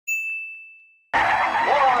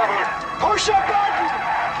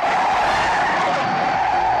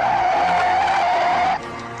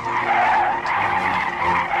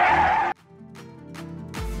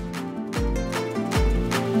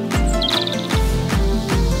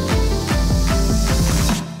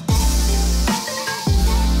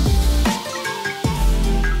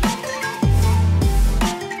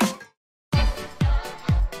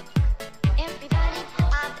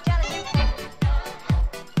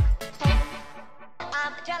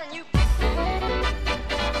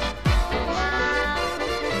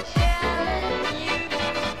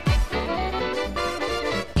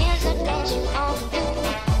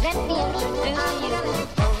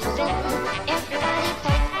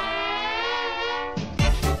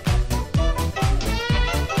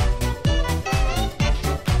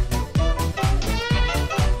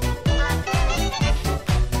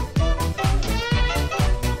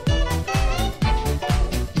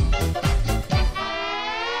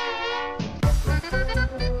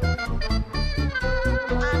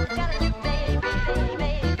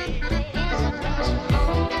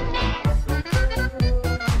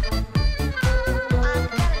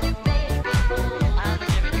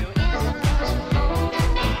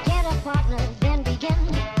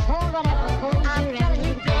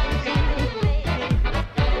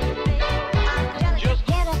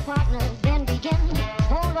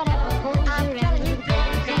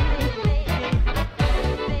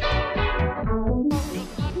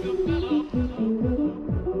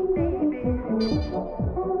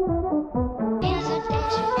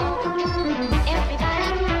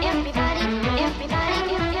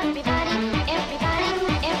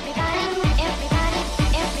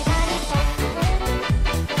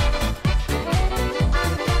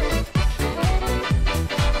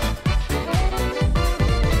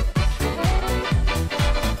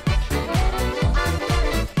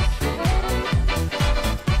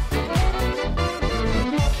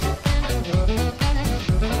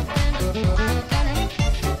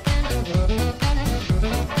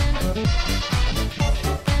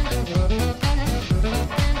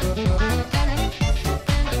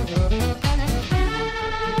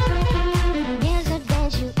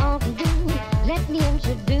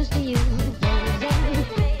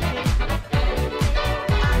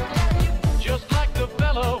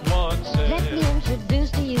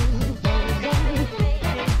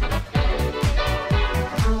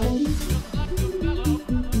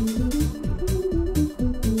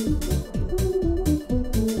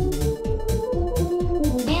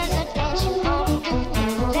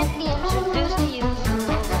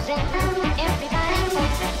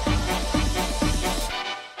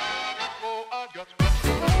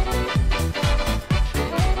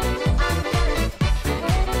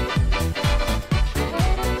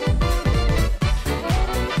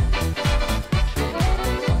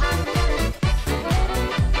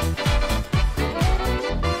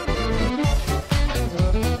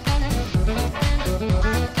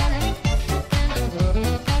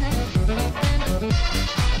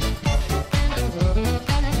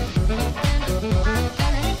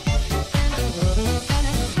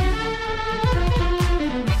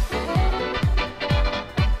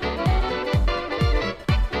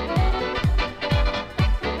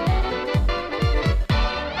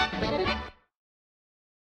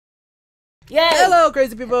Yay! Hello,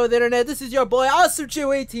 crazy people of the internet. This is your boy Awesome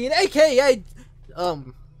QOTD, aka what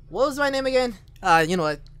was my name again? You know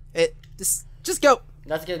what? Just go.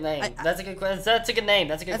 That's a good name. That's a good question. That's a good name.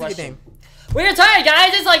 That's a good question. Good name. We're tired,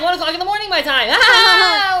 guys. It's like 1 o'clock in the morning my time.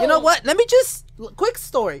 You know what? Let me just quick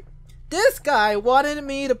story. This guy wanted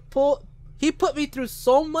me to pull. He put me through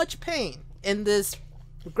so much pain in this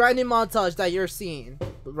grinding montage that you're seeing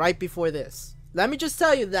right before this. Let me just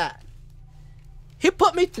tell you that he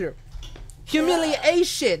put me through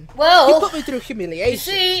humiliation. Well, he put me through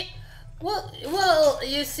humiliation. You see,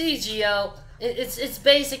 you see, Gio, it's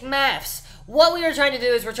basic maths. What we are trying to do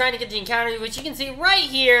is we're trying to get the encounter, which you can see right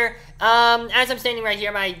here. As I'm standing right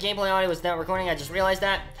here, my gameplay audio was not recording. I just realized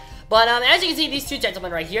that. But as you can see, these two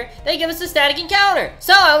gentlemen right here, they give us a static encounter.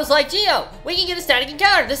 So I was like, Gio, we can get a static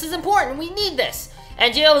encounter. This is important. We need this.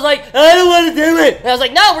 And Gio was like, I don't want to do it. And I was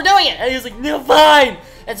like, no, we're doing it. And he was like, no, fine.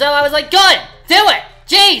 And so I was like, good, do it.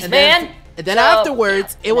 Jeez, man. And then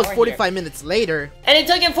afterwards, it was 45 minutes later. And it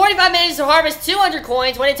took him 45 minutes to harvest 200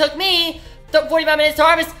 coins when it took me 45 minutes to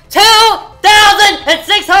harvest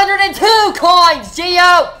 2,602 coins,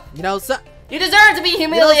 Gio! You know, you deserve to be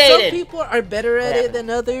humiliated. You know, some people are better at it than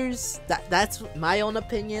others. That's my own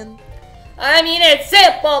opinion. I mean, it's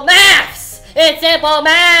simple maths! It's simple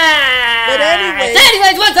maths! But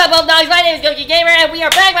anyways, what's up, Dogs? My name is Gokey Gamer, and we are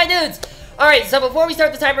back, my dudes! Alright, so before we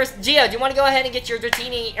start the timer, Gio, do you want to go ahead and get your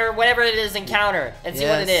Dratini or whatever it is encounter and see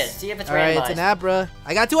what it is? See if it's randomized. Alright, it's an Abra.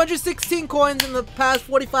 I got 216 coins in the past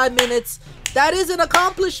 45 minutes. That is an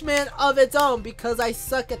accomplishment of its own because I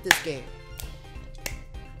suck at this game.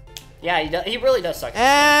 Yeah, he really does suck.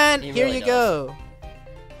 And here you go.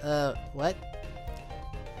 What?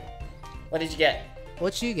 What did you get?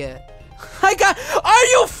 What you get? I got. Are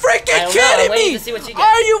you freaking kidding me? To see what you get.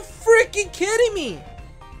 Are you freaking kidding me?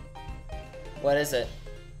 What is it?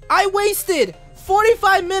 I wasted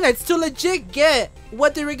 45 minutes to legit get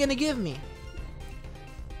what they were gonna give me.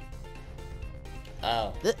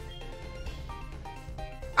 Oh.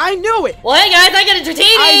 I knew it. Well, hey guys, I got a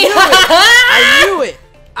Dratini. I knew it.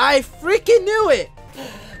 I freaking knew it.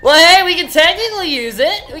 Well, hey, we can technically use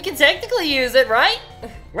it. We can technically use it, right?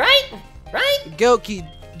 Right? Gokey,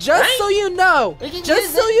 just so you know.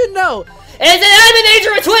 Just so you know. It's an Adamant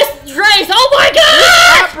Nature Twist Trace! Oh my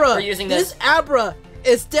god! Abra! We're using this. This Abra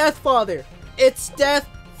is Death Father. It's Death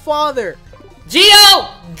Father. Gio,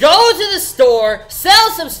 go to the store, sell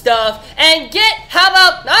some stuff, and get, how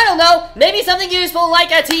about, I don't know, maybe something useful like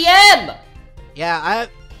a TM! Yeah,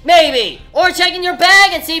 Maybe! Or check in your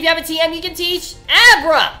bag and see if you have a TM you can teach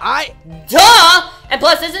Abra! Duh! And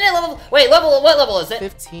plus, isn't it level, what level is it?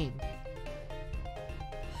 15.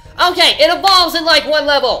 Okay, it evolves in like one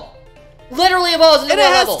level. Literally evolves in one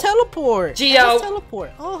level. And it has teleport. Gio. It has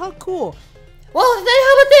teleport. Oh, how cool. Well, then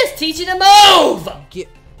how about this? Teach it to move!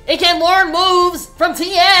 It can learn moves from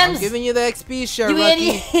TMs! I'm giving you the XP share,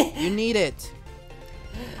 Lucky. You need it.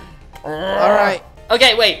 Alright.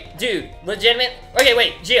 Okay, wait, dude. Okay,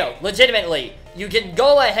 wait, Gio. Legitimately. You can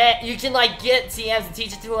go ahead, you can like get TMs and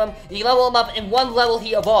teach it to him. You can level him up in one level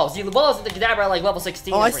he evolves. He evolves into Kadabra at like level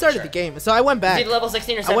 16. Oh, I started the game, so I went back. Is he level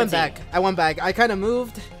 16 or 17? I went back. I kind of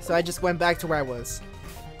moved, so I just went back to where I was.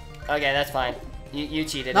 Okay, that's fine. You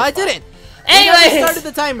cheated. No, I didn't. Anyways, I started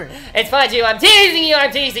the timer. It's fine, Gio. I'm teasing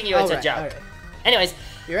you. It's a joke. Right. Anyways.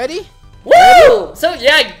 You ready? Woo! So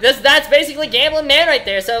yeah, that's basically Gambling Man right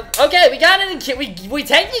there. So okay, we got we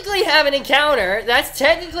technically have an encounter. That's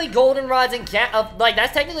technically Goldenrod's like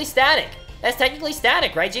that's technically static. That's technically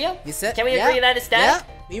static, right, Gio? You said. Can we agree that it's static?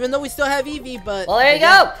 Yeah. Even though we still have Eevee, but. Well, there you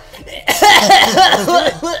go.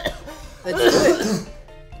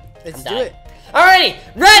 Let's do it. Alrighty,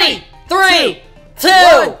 ready? 3,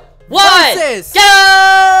 2, 1,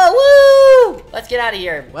 go! Woo! Let's get out of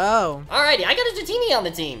here. Wow. Alrighty, I got a Dratini on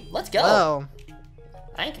the team. Let's go. Wow.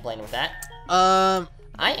 I ain't complaining with that. I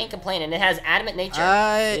ain't complaining. It has Adamant Nature.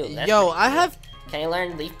 Yo, I have. Can you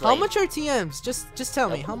learn Leaf Blade? How much are TMs? Just tell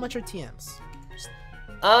me. How much are TMs?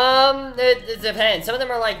 It depends. Some of them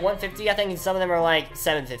are like 150, I think, and some of them are like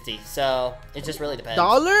 750. So it just really depends.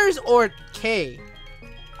 Dollars or K?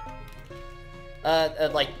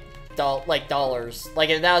 Like dollars, like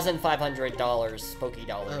 $1,500 Poké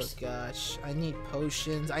dollars. Oh gosh, I need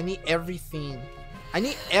potions. I need everything. I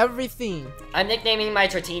need everything. I'm nicknaming my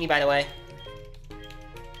Dratini, by the way.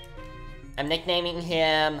 I'm nicknaming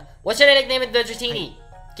him. What should I nickname the Dratini?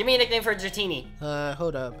 Give me a nickname for Dratini.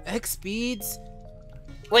 Hold up. X speeds.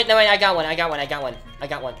 Wait, no, wait. I got one.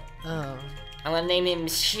 Oh. I'm gonna name him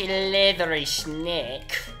Slithery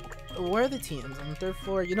Snake. Where are the TMs? On the third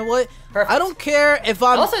floor. You know what? Perfect. I don't care if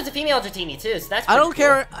I'm. Also, it's a female Dratini too, so that's. I don't cool.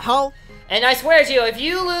 care how. And I swear to you, if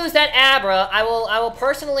you lose that Abra, I will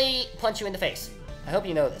personally punch you in the face. I hope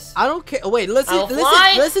you know this. I don't care. Wait, listen to me,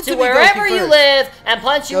 wherever Gokey, you live and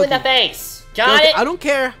punch you in the face. Got it? I don't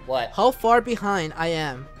care. What? How far behind I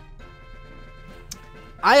am.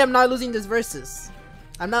 I am not losing this versus.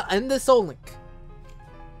 I'm not in the SoulLink.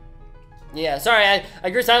 Yeah, sorry, I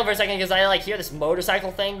grew silent for a second because I like hear this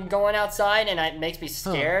motorcycle thing going outside and it makes me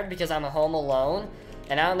scared because I'm home alone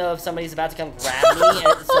and I don't know if somebody's about to come grab me.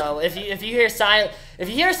 And so if you hear silence,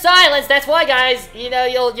 that's why, guys. You know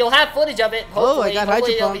you'll have footage of it. Hopefully,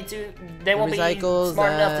 they won't be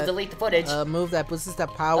smart enough to delete the footage. Move that boosts the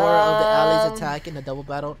power of the allies' attack in the double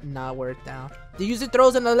battle. Not worth down. The user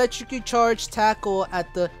throws an electrically charged tackle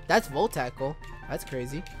at the. That's Volt Tackle. That's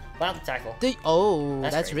crazy. Wow, the tackle.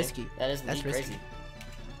 That's risky. That's risky. Crazy.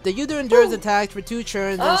 The user endures attacks for 2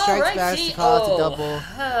 turns and strikes back to cause a double.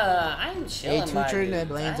 I'm chilling. A 2-turn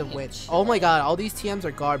and lands a win. Oh my god, all these TMs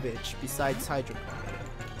are garbage besides Hydro Pump.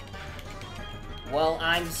 Well,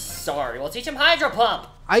 I'm sorry. Well, teach him Hydro Pump.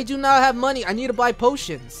 I do not have money. I need to buy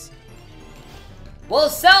potions. Well,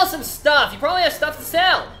 sell some stuff. You probably have stuff to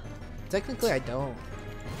sell. Technically, I don't.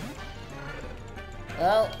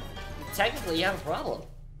 Well, technically, you have a problem.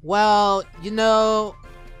 Well, you know,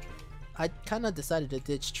 I kind of decided to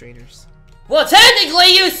ditch trainers. Well,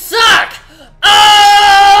 technically, you suck!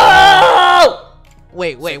 Oh!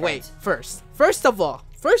 Wait. First of all,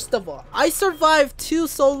 First of all, I survived 2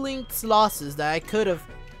 SoulLink's losses that I could have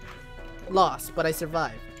lost, but I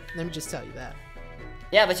survived. Let me just tell you that.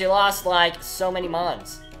 Yeah, but you lost like so many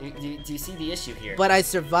mons. Do you see the issue here? But I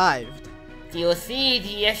survived. Do you see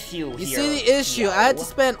the issue here? You see the issue? I had to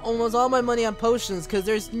spend almost all my money on potions because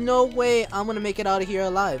there's no way I'm gonna make it out of here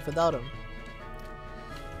alive without them.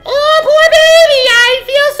 Oh, poor baby! I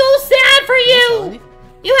feel so sad for you!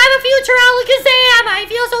 You have a future Alakazam! I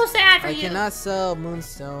feel so sad for you! I cannot sell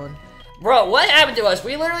Moonstone. Bro, what happened to us?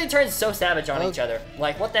 We literally turned so savage on each other.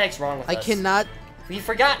 Like, what the heck's wrong with us? I cannot... We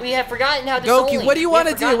have forgotten how to Gokey, what do you want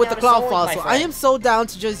to do with the Cloud SoulLink, Fossil? I am so down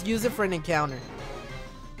to just use it for an encounter.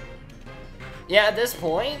 Yeah, at this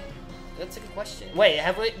point, that's a good question. Wait,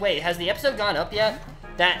 has the episode gone up yet?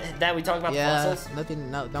 That we talked about the fossils?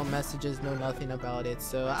 Nothing, no messages, no nothing about it.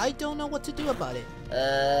 So I don't know what to do about it.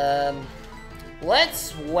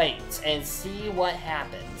 Let's wait and see what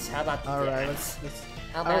happens. How about that? Alright,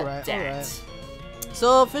 How about that?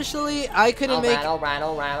 So officially, I couldn't make.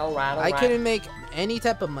 I couldn't make any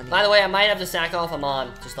type of money. By the way, I might have to sack off a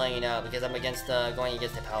mon, just letting you know, because I'm against going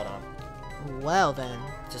against the Paladon. Well then,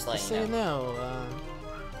 just letting you know.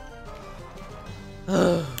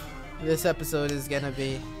 This episode is gonna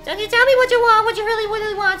be. So you tell me what you want, what you really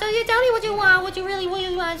want. So you tell me what you want, what you really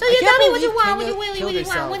want. So you tell me what you want, what you really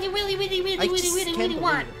want, what you really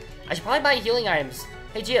want. I should probably buy healing items.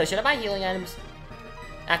 Hey Gio, should I buy healing items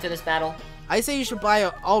after this battle? I say you should buy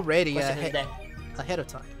it already ahead of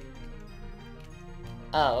time.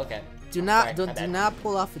 Oh, okay. Do not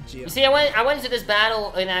pull off a Geo. You see, I went into this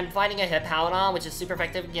battle and I'm fighting a Hippowdon, which is super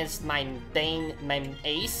effective against my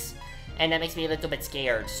ace, and that makes me a little bit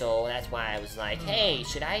scared. So that's why I was like, hey,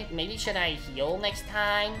 should I heal next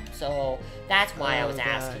time? So that's why I was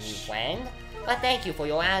asking you when. But thank you for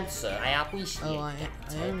your answer. I appreciate it.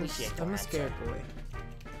 I'm a scared boy.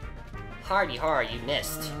 Hardy, you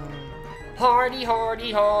missed. Hardy,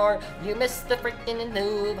 you missed the freaking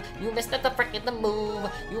move. You missed the freaking move.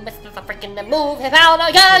 You missed the freaking move. Hippowdon,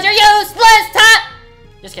 because you're useless.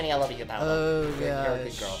 Just kidding, I love you, Hippowdon. Oh, you're a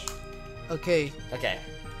good girl. Okay.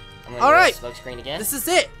 I'm gonna do smoke screen again. This is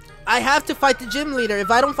it. I have to fight the gym leader. If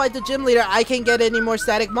I don't fight the gym leader, I can't get any more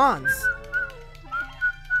static mons.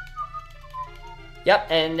 Yep,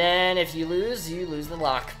 and then if you lose the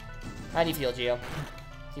lock. How do you feel, Gio?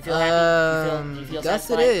 You feel happy? You feel yes,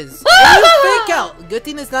 satisfied? it is. You fake out. Good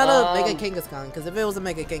thing it's not a Mega Kangaskhan, because if it was a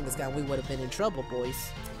Mega Kangaskhan, we would have been in trouble,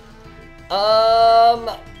 boys.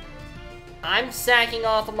 I'm sacking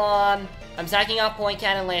off a mon. I'm sacking off Point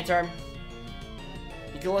Cannon Lantern.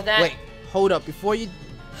 You cool with that? Wait, hold up before you.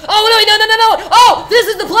 Oh no! Oh, this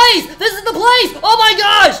is the place! This is the place! Oh my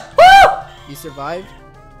gosh! Woo! You survived?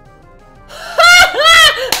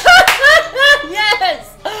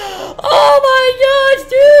 Yes! Oh my gosh,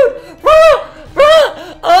 dude!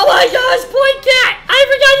 Oh my gosh, Point Cat! I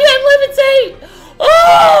forgot you had Levitate!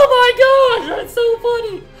 Oh my gosh, that's so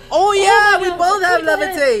funny! Oh yeah, we both have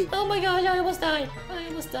Levitate! Oh my gosh, I almost died.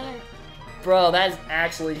 Bro, that is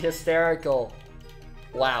actually hysterical.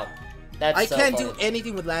 Wow. I can't do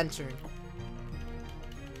anything with Lantern.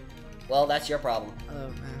 Well, that's your problem. Oh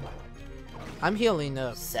man. I'm healing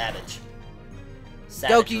up. Savage.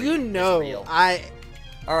 Gokey, you know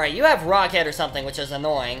Alright, you have Rockhead or something, which is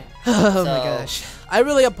annoying. Oh my gosh. I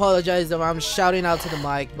really apologize if I'm shouting out to the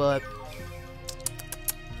mic, but...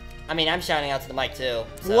 I mean, I'm shouting out to the mic too.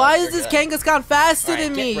 So why is this Kangaskhan faster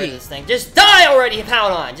than me? Get rid of this thing. Just die already,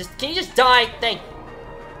 Hippowdon! Can you just die?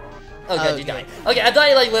 Oh good, you died. Okay, I thought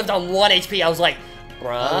you like lived on 1 HP. I was like,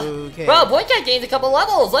 bruh. Okay. Bro, Point Cat gained a couple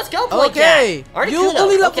levels. Let's go, Point Cat. You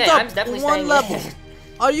only leveled up 1 level. There.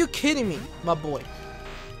 Are you kidding me, my boy?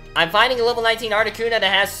 I'm finding a level 19 Articuno that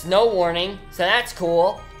has snow warning, so that's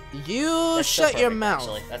cool. You shut your mouth.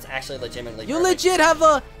 Actually. That's actually legitimately You legit have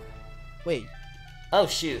a... Wait. Oh,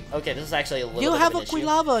 shoot. Okay, this is actually a little You bit have of a an issue.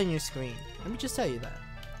 Quilava on your screen. Let me just tell you that.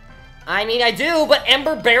 I mean, I do, but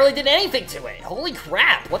Ember barely did anything to it. Holy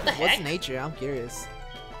crap, what the heck? What's nature? I'm curious.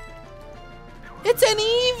 It's an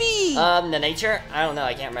Eevee! The nature? I don't know,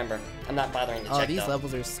 I can't remember. I'm not bothering to check, these though.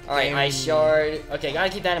 levels are scary. Alright, Ice Shard. Okay, gotta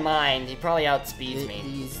keep that in mind. He probably outspeeds me.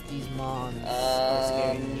 These mons are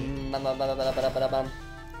scaring me.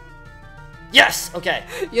 Yes! Okay.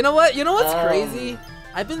 You know what? You know what's crazy?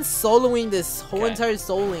 I've been soloing this whole entire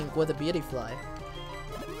SoulLink with a Beautyfly.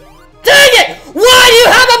 Dang it! Why do you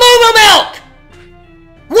have a Moo Milk?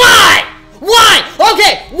 Why?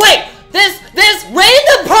 Okay, wait. This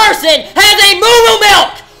random person has a Moo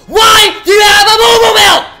Milk. Why do you have a Moo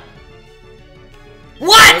Milk?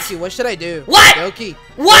 What? Gokey, what should I do? What? Gokey.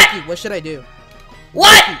 What? Gokey, what should I do?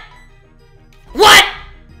 What? Gokey. What?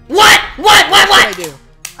 What? What should I do?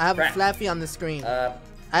 I have a Flaffy on the screen.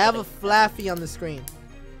 I have a Flaffy on the screen.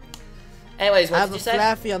 Anyways, what did you say? I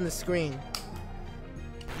have a Flaffy on the screen.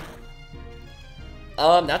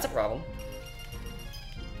 That's a problem.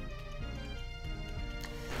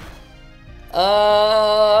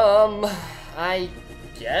 I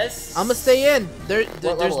guess. I'm gonna stay in. There's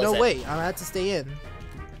no way. I'm gonna have to stay in.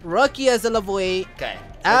 Rookie as a level 8. Okay.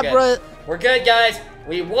 Abra. We're good, guys.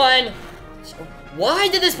 We won. Why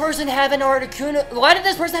did this person have an Articuno? Why did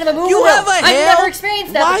this person have a Mewmore? You have a hail? I've never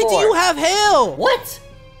experienced that before. Why do you have hail? What?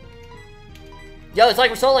 Yo, it's like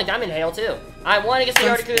we're SoulLink. I'm in hail too. I want to get the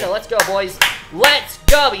Articuno. Let's go, boys. Let's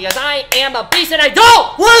go, because I am a beast and I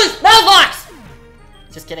don't lose Nuzlocke!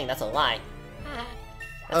 Just kidding. That's a lie.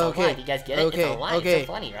 That's a lie. Do you guys get it? Okay. It's a lie. Okay. It's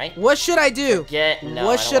so funny, right? What should I do?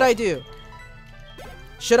 What should I do?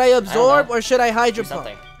 Should I absorb or should I Hydro Pump?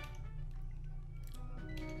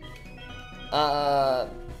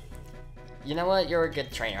 You know what? You're a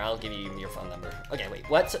good trainer. I'll give you your phone number. Okay, wait.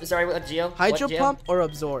 What? Sorry, what, Geo? Hydro Pump or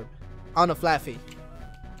Absorb on a Flaffy?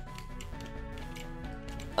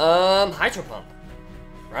 Hydro Pump.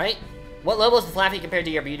 Right? What level is the Flaffy compared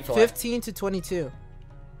to your beautiful? 15 to 22.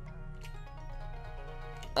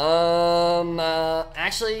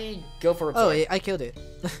 Actually, go for Absorb. Oh, I killed it.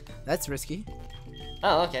 That's risky.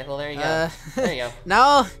 Oh, okay. Well, there you go. There you go.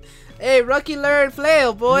 Now, hey, Rookie learn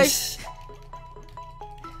flail, boy.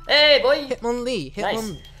 Hey, boy. Hitmonlee.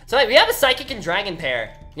 Nice. So, wait, we have a Psychic and Dragon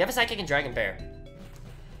pair.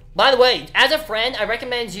 By the way, as a friend, I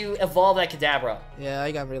recommend you evolve that Kadabra. Yeah,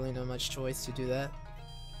 I got really no much choice to do that.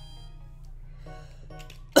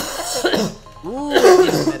 Ooh,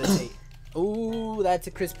 meditate. Ooh, that's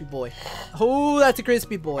a crispy boy. Ooh, that's a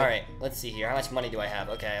crispy boy. Alright, let's see here. How much money do I have?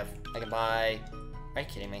 Okay, I can buy... Are you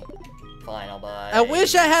kidding me? Fine, I'll buy... I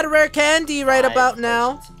wish I had rare candy right about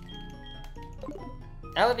now.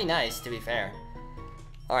 That would be nice, to be fair.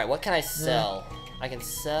 Alright, what can I sell? I can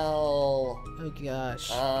sell... Oh gosh.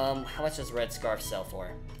 How much does Red Scarf sell for?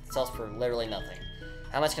 It sells for literally nothing.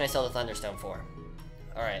 How much can I sell the Thunderstone for?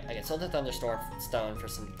 Alright, I can sell the Thunderstone for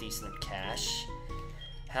some decent cash.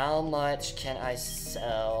 How much can I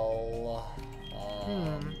sell?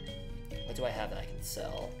 What do I have that I can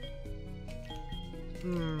sell?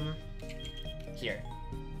 Here.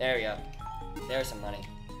 There we go. There's some money.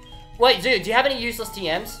 Wait, dude, do you have any useless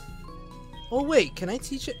TMs? Oh wait, can I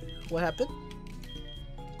teach it? What happened?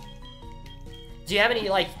 Do you have any,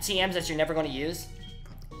 like, TMs that you're never going to use?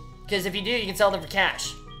 Because if you do, you can sell them for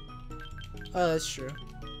cash. Oh, that's true.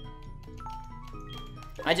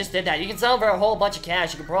 I just did that. You can sell them for a whole bunch of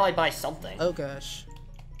cash. You can probably buy something. Oh gosh.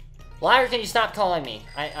 Lyra, can you stop calling me?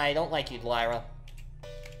 I don't like you, Lyra.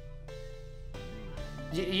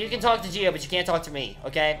 You can talk to Geo, but you can't talk to me,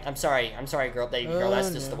 okay? I'm sorry, girl, baby girl.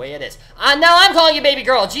 That's just the way it is. No, I'm calling you baby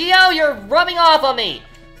girl. Geo, you're rubbing off on me.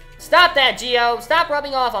 Stop that, Geo. Stop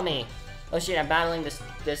rubbing off on me. Oh shit, I'm battling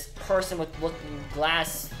this person with looking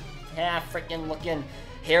glass, freaking looking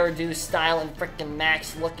hairdo style and freaking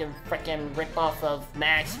Max looking freaking rip off of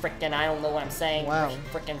Max freaking I don't know what I'm saying. Wow.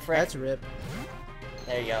 Freaking frick. That's a rip.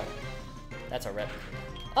 There you go. That's a rip.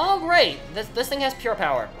 Oh great. This thing has pure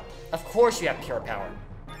power. Of course you have pure power.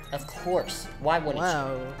 Of course. Why wouldn't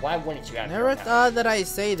you? Why wouldn't you have pure power? Never thought that I'd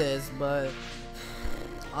say this, but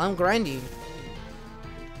I'm grinding.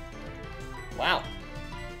 Wow.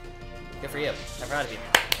 Good for you. I'm proud of you.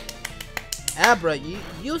 Abra, you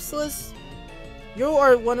useless. You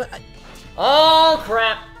are one of... Oh,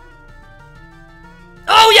 crap.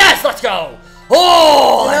 Oh, yes! Let's go!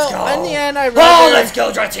 Oh, let's go! In the end, let's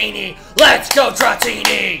go, Dratini! Let's go,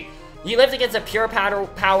 Dratini! You lived against a pure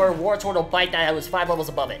power War Turtle Bite that was 5 levels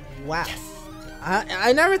above it. Wow. Yes.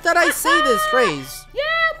 I never thought I'd say this phrase. Yeah,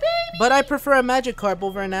 baby! But I prefer a Magikarp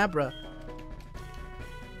over an Abra.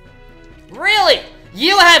 Really?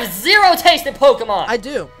 You have zero taste in Pokemon! I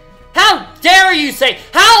do. How dare you say,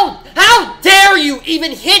 how dare you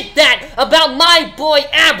even hint that about my boy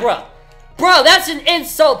Abra? Bro, that's an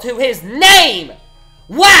insult to his name!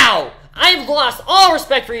 Wow! I've lost all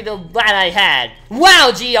respect for you that I had.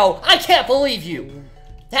 Wow, Geo, I can't believe you.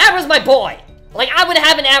 Abra's my boy. Like, I would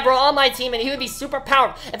have an Abra on my team and he would be super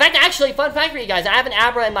powerful. In fact, actually, fun fact for you guys, I have an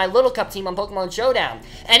Abra in my Little Cup team on Pokemon Showdown.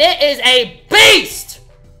 And it is a beast!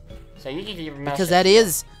 So you can keep your mouth shut.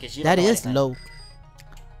 Because that is low.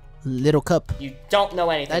 Little Cup. You don't know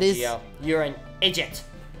anything, Geo. You're an idiot.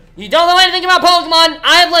 You don't know anything about Pokemon.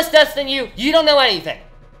 I have less deaths than you. You don't know anything.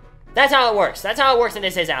 That's how it works. That's how it works in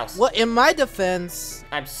this house. Well, in my defense,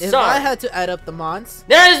 I'm sorry. If I had to add up the mons,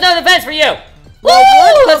 there is no defense for you.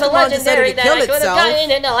 Well, that's a legendary that I could have gotten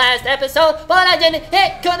in the last episode, but I didn't.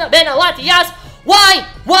 It could have been a Latias. Why?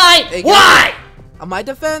 Why? On my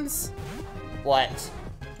defense? What?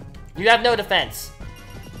 You have no defense.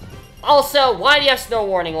 Also, why do you have snow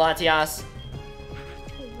warning, Latias?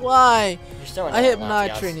 Why? You're so I am annoying, not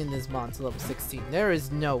Latias. training this mon to level 16. There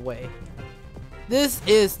is no way. This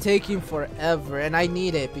is taking forever, and I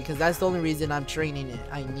need it because that's the only reason I'm training it.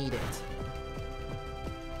 I need it.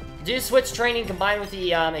 Do switch training combined with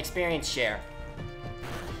the experience share.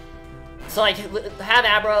 So like, have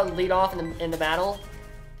Abra lead off in the battle,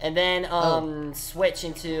 and then switch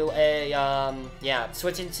into a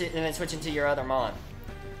switch into your other mon.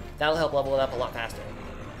 That'll help level it up a lot faster.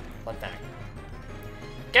 Fun fact.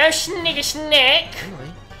 Go sneaky snake!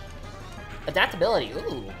 Really? Adaptability.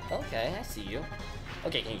 Ooh, okay, I see you.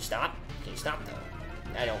 Okay, can you stop? Can you stop though?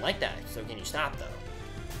 I don't like that. So can you stop though?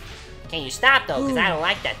 Can you stop though? Because I don't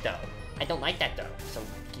like that though. I don't like that though. So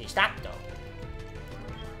can you stop though?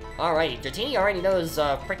 Alrighty, Dratini already knows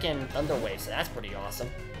frickin' Thunderwave, so that's pretty awesome.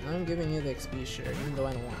 I'm giving you the XP share, even though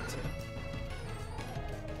I don't want to.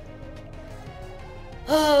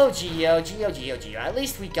 Oh, Geo. At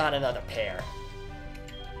least we got another pair.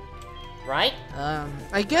 Right?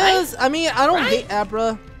 I guess. Right? I mean, I don't Right? hate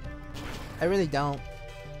Abra. I really don't.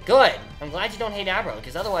 Good. I'm glad you don't hate Abra,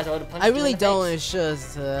 because otherwise I would have punched you in the I really don't. face. It's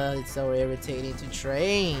just it's so irritating to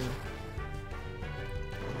train.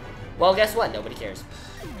 Well, guess what? Nobody cares.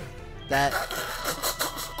 That.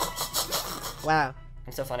 Wow.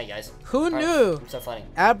 I'm so funny, guys. Who Alright, knew? I'm so funny.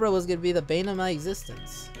 Abra was gonna be the bane of my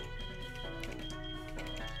existence.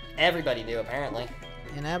 Everybody knew, apparently.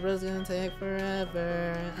 And Abra's gonna take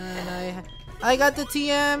forever. And I got the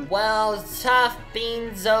TM. Well, tough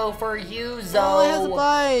beanzo for you, Zo. Oh, it has a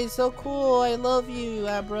bite. So cool. I love you,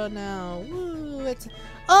 Abra. Now. Woo.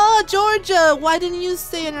 Oh, Georgia. Why didn't you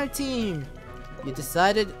stay in our team? You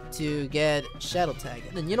decided to get shadow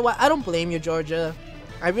tagged. And you know what? I don't blame you, Georgia.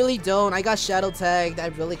 I really don't. I got shadow tagged. I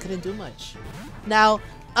really couldn't do much. Now,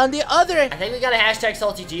 on the other... I think we got a hashtag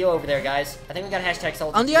Salty Geo over there, guys. I think we got a hashtag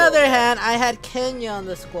Salty On the Geo other over hand, I had Kenya on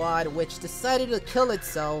the squad, which decided to kill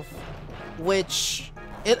itself. Which...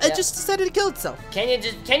 It just decided to kill itself. Kenya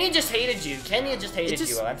just hated you. Kenya just hated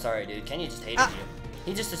just- you. Oh, I'm sorry, dude. Kenya just hated you.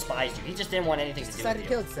 He just despised you. He just didn't want anything to do Decided with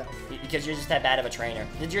to you. kill itself. Because you're just that bad of a trainer.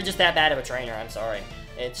 You're just that bad of a trainer. I'm sorry.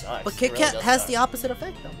 It sucks. But It Kit really Kat does has suck. the opposite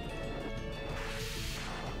effect, though.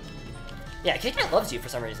 Yeah, Kit Kat loves you for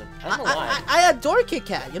some reason. I don't know why. I adore Kit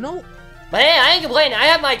Kat, you know? But hey, I ain't complaining. I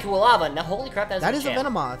have my Kualava. Now, holy crap, That is a Machamp.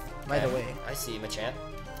 Venomoth, by the way. I see Machamp.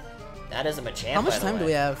 That is a Machamp. How much by the time do way.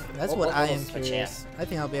 we have? That's what I am is curious. I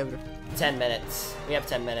think I'll be able to... 10 minutes. We have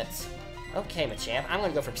 10 minutes. Okay, Machamp. I'm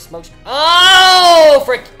gonna go for smoke. Oh,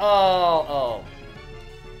 frick! Oh.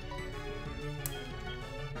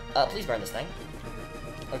 Please burn this thing.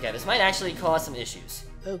 Okay, this might actually cause some issues.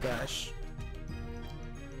 Oh gosh.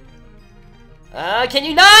 Can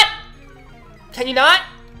you not? Can you not?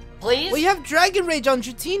 Please? Well, you have Dragon Rage on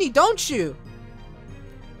Dratini, don't you?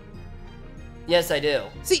 Yes, I do.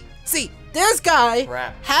 See, this guy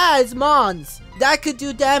Crap. has Mons that could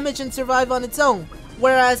do damage and survive on its own.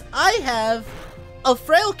 Whereas I have a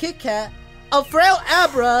frail Kit Kat, a frail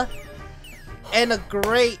Abra, and a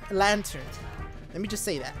great Lantern. Let me just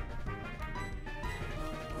say that.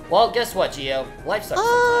 Well, guess what, Geo? Life sucks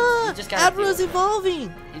sometimes. You just gotta Abra's deal with evolving.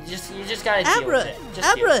 it. You just gotta deal Abra, with it.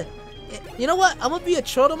 Just deal with Abra. You know what? I'm gonna be a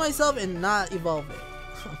troll to myself and not evolve it.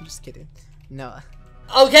 I'm just kidding. No. it.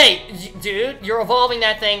 Okay, dude, you're evolving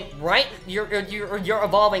that thing, right? You're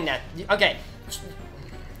evolving that. Okay.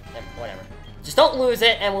 Whatever. Just don't lose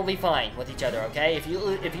it, and we'll be fine with each other, okay? If you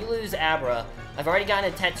lose Abra, I've already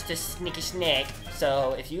gotten attached to Sneaky Snake,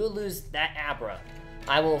 so if you lose that Abra,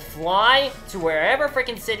 I will fly to wherever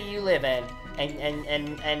freaking city you live in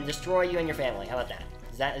and destroy you and your family. How about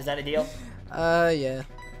that? Is that a deal? Yeah.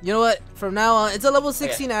 You know what? From now on, it's a level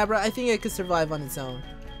 16 Abra. I think it could survive on its own.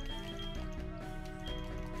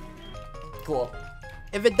 Cool.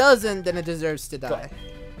 If it doesn't, then it deserves to die. Cool.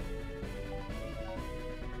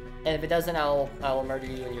 And if it doesn't, I will murder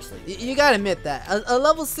you in your sleep. You gotta admit that. A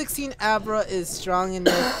level 16 Abra is strong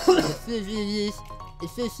enough.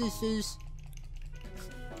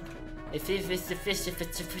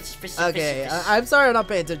 Okay, I'm sorry I'm not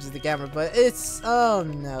paying attention to the camera, but it's... Oh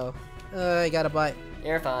no. I gotta buy...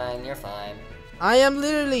 You're fine, you're fine. I am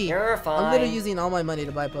literally... You're fine. I'm literally using all my money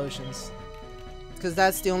to buy potions. Because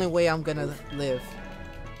that's the only way I'm gonna live.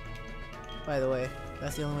 By the way,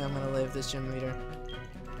 that's the only way I'm gonna live this gym leader.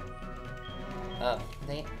 Oh,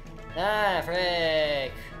 frick! I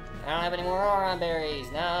don't have any more Oron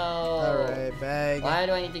berries. No. Alright, bag. Why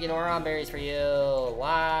do I need to get Oron berries for you?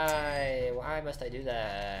 Why? Why must I do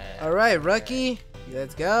that? Alright, rookie.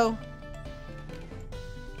 Let's go.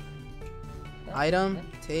 Item.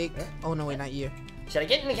 Take. Oh no, wait, not you. Should I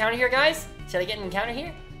get an encounter here, guys? Should I get an encounter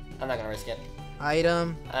here? I'm not gonna risk it.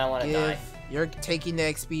 Item. I don't want to die. You're taking the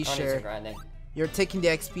XP I need share. some grinding. You're taking the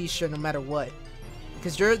XP share no matter what.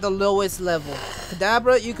 Because you're the lowest level.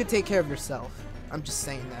 Kadabra, you could take care of yourself. I'm just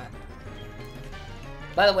saying that.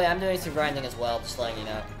 By the way, I'm doing some grinding as well, just letting you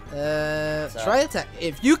know. So, Try attack.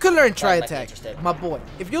 If you can learn try might be attack, interested. my boy.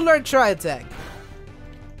 If you learn try attack.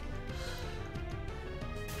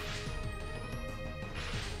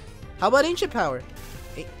 How about ancient power?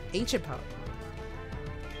 Ancient power.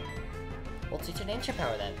 We'll teach an ancient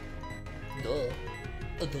power then.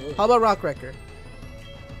 Duh. Duh. How about rock wrecker?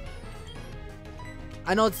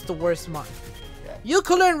 I know it's the worst mod. Yeah. You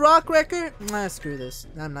could learn rock wrecker? Nah, screw this.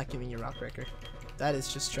 I'm not giving you rock wrecker. That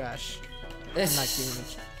is just trash. I'm not giving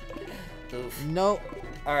you. Oof. No.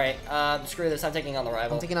 Alright, screw this. I'm taking on the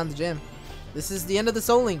rival. I'm taking on the gym. This is the end of the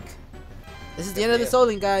SoulLink. This is the end of the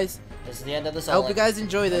SoulLink, guys. This is the end of the SoulLink. I hope you guys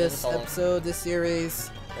enjoy End of this the SoulLink. episode, this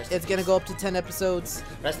series. Rest It's in gonna peace. go up to 10 episodes.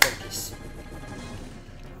 Rest in peace.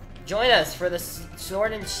 Join us for the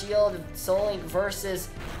Sword and Shield SoulLink versus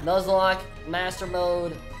Nuzlocke Master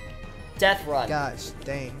Mode Death Run. Gosh,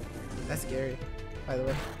 dang. That's scary, by the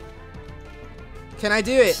way. Can I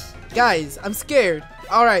do it? Guys, I'm scared.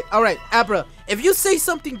 Alright, Abra. If you say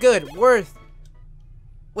something good, worth.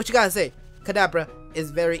 What you gotta say? Kadabra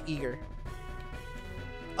is very eager.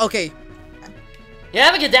 Okay, You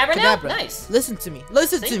have a Kadabra now? Kadabra. Nice. Listen to me.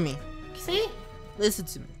 Listen See? to me. See? Listen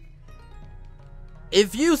to me.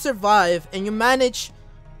 If you survive and you manage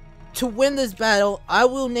to win this battle, I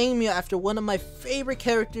will name you after one of my favorite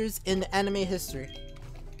characters in the anime history.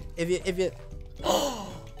 If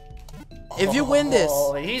you win this,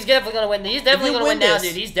 Oh, he's definitely gonna win. He's definitely you gonna win win now, this-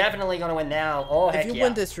 dude. He's definitely gonna win now. Oh, heck if you yeah.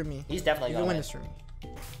 win this for me, He's definitely if gonna you win win. this for me,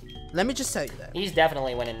 let me just tell you that. He's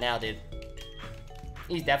definitely winning now, dude.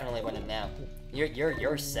 He's definitely winning now.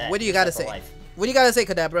 You're set. What do you You're gotta set for say? life. What do you gotta say,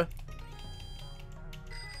 Kadabra?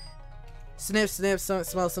 Sniff,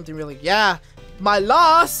 smell something really. Yeah, my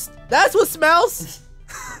loss. That's what smells.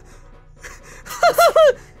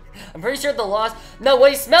 I'm pretty sure the loss. No,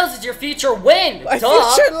 what he smells is your future win. My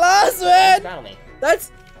Duh. future loss, man. Battle me.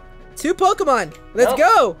 That's 2 Pokemon. Let's Nope.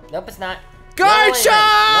 go. Nope, it's not.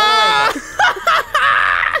 Garcha!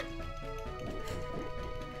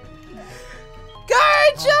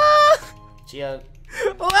 Garcha! Geo.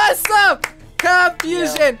 What's up?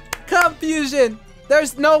 Confusion! Confusion!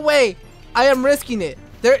 There's no way. I am risking it.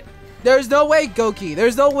 There's no way, Gokey.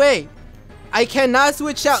 There's no way. I cannot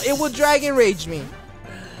switch out. It will Dragon Rage me.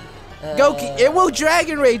 Gokey, it will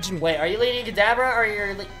Dragon Rage me. Wait, are you leading Kadabra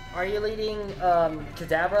or are you leading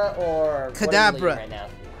Kadabra or what are you Kadabra. leading right now?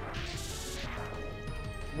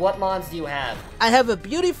 What mons do you have? I have a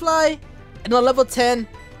Beautyfly and a level 10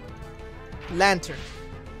 Lantern.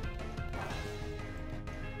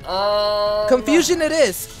 Confusion it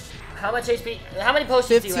is. How much HP? How many potions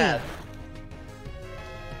 15. do you have?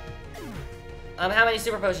 How many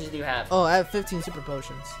super potions do you have? Oh, I have 15 super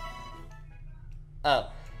potions. Oh.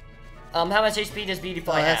 How much HP does Beautyfly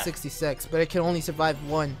I have? have 66, but it can only survive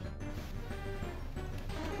 1.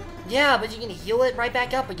 Yeah, but you can heal it right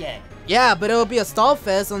back up again. Yeah, but it'll be a stall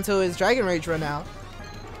fest until his Dragon Rage run out.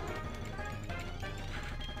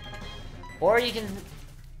 Or you can...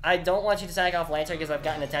 I don't want you to sack off Lancer because I've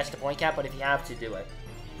gotten attached to point cap, but if you have to, do it.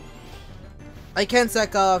 I can't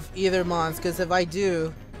sack off either mons, because if I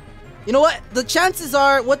do... You know what? The chances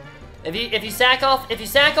are... What? If you sack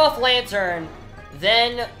off Lantern,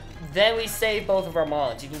 then we save both of our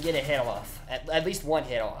mons. You can get a hit off. At least one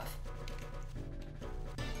hit off.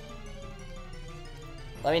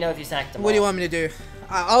 Let me know if you sacked them What do you all. want me to do?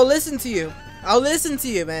 I'll listen to you. I'll listen to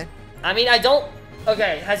you, man. I mean, I don't...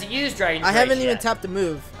 Okay, has he used Dragon I Rage haven't even yet? tapped the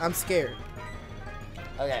move. I'm scared.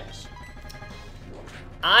 Okay.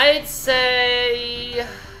 I'd say...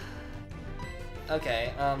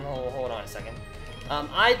 Okay, hold on a second.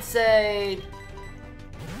 I'd say...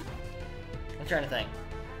 I'm trying to think.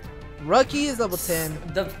 Rucky is level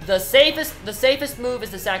 10. The safest move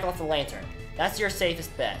is to sack off the Lantern. That's your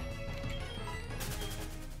safest bet.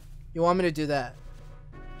 You want me to do that?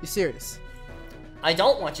 You serious? I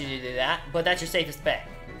don't want you to do that, but that's your safest bet.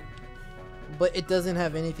 But it doesn't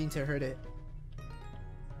have anything to hurt it.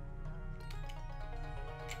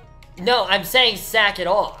 No, I'm saying sack it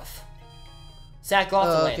off. Sack off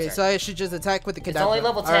the Lantern. Okay, so I should just attack with the Kadabra. It's only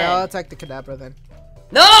level 10. Alright, I'll attack the Kadabra then.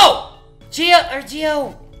 No!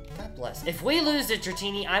 Geo! God bless. If we lose to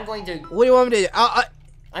Dratini, I'm going to... What do you want me to do?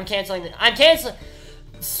 I'm canceling.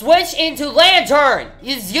 Switch into Lantern!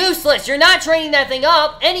 It's useless! You're not training that thing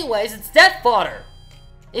up! Anyways, it's death fodder!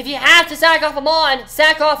 If you have to sack off a mon,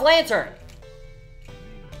 sack off Lantern!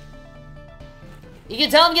 You can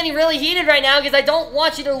tell I'm getting really heated right now because I don't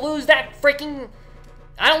want you to lose that freaking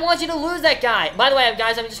I don't want you to lose that guy. By the way,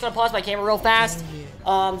 guys, I'm just gonna pause my camera real fast.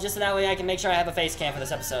 Just so that way I can make sure I have a face cam for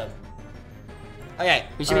this episode. Okay,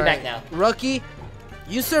 we should be back now. Rookie,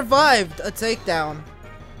 you survived a takedown.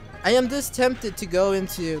 I am this tempted to go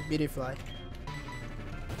into Beautifly.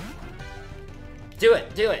 Do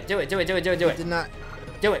it, do it, do it, do it, do it, do it, do it. Did not.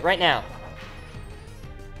 Do it right now.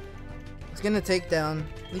 It's gonna take down.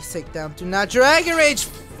 Please take down. Do not Dragon Rage.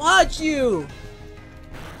 Fudge you.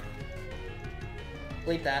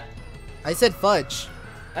 Bleep that. I said fudge.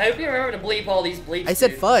 I hope you remember to bleep all these bleeps. I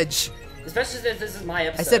said dude. fudge. Especially since this is my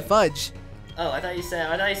episode. I said fudge. Oh, I thought you said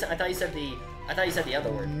the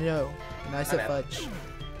other word. No, I said fudge.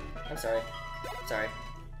 I'm sorry. Sorry.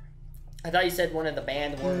 I thought you said one of the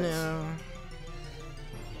banned words. No.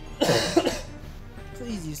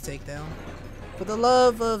 Please use takedown. For the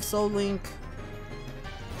love of SoulLink.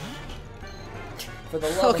 For the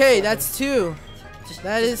love okay, of that's two.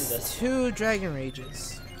 That just is 2 Dragon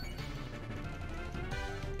Rages.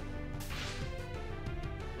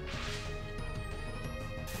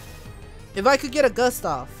 If I could get a gust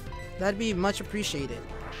off, that'd be much appreciated.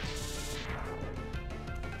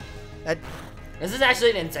 This is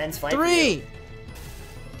actually an intense fight. 3!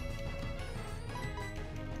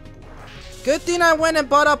 Good thing I went and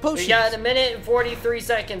bought a potion. We got 1 minute and 43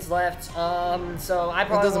 seconds left. So I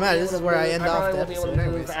probably doesn't matter. This is where I end off the episode. Be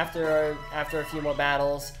able to move after a few more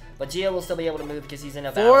battles, but Gio will still be able to move because he's in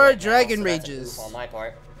a 4 battle right Dragon now, so that's a Rages move on my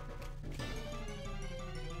part.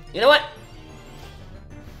 You know what?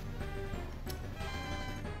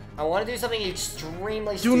 I want to do something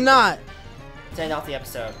extremely stupid. Do not. To end off the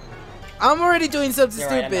episode. I'm already doing something You're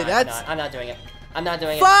stupid. Right, That's. I'm not doing it. I'm not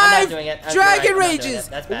doing it. 5 I'm not doing it. Dragon right, Rages.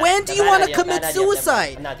 When When do you want to commit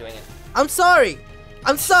suicide? I'm not doing it. I'm sorry.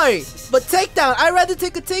 I'm sorry. But takedown. I'd rather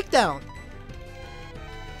take a takedown.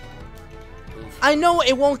 Oof. I know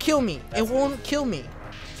it won't kill me. It won't kill me.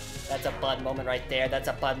 That's a bud moment right there. That's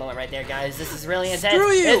a bud moment right there, guys. This is really intense.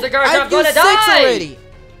 Screw you. It's the garbage. I'm I've gonna used 6 die already.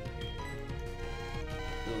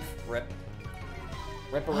 Oof. Rip.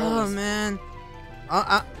 Oh man.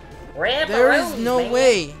 There there is no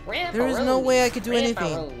way. There is no way I could do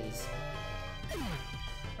anything.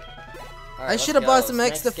 I should have bought some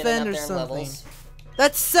X Defend or something.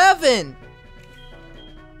 That's 7.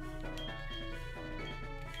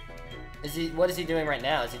 What is he doing right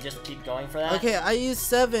now? Is he just keep going for that? Okay, I used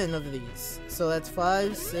 7 of these. So that's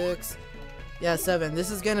 5, 6. Yeah, 7. This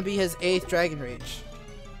is gonna be his 8th Dragon Rage.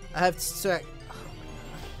 I have to check.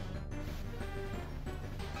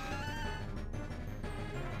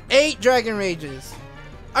 8 Dragon Rages.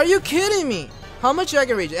 Are you kidding me? How much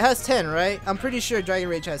Dragon Rage? It has 10, right? I'm pretty sure Dragon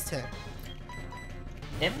Rage has 10.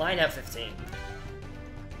 It might have 15.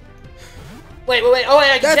 Wait. Oh, wait,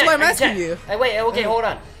 I can check. That's why I'm asking you. Hey, wait, okay, hold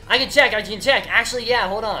on. I can check. Actually, yeah,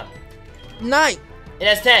 hold on. 9. It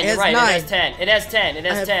has 10. You're right. 9. It has 10. It has 10. It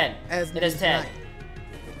has 10. It has 10.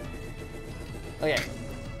 9. Okay.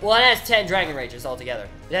 Well, it has 10 Dragon Rages altogether.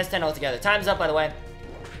 It has 10 altogether. Time's up, by the way.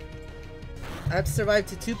 I've survived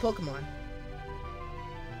to 2 Pokemon.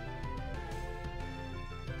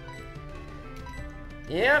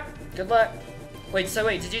 Yep. Good luck. Wait,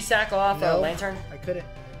 did you sack off No, Lantern? I couldn't.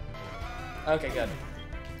 Okay, good.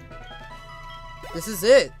 This is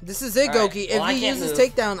it. This is it, All right. Gokey. Well, if he uses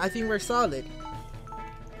takedown, I think we're solid.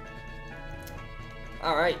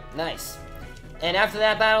 Alright, nice. And after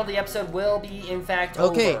that battle, the episode will be, in fact,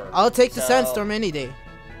 okay, over. I'll take the Sandstorm any day.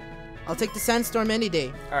 I'll take the Sandstorm any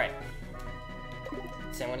day. Alright.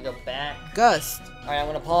 So I'm gonna go back. Gust. Alright, I'm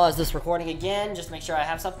gonna pause this recording again, just to make sure I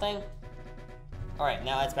have something. Alright,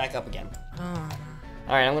 now it's back up again.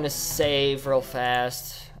 Alright, I'm gonna save real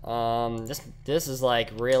fast. This is like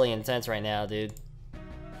really intense right now, dude.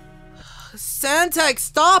 Santec,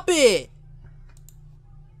 stop it!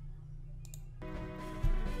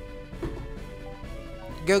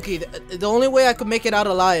 Gokey, the only way I could make it out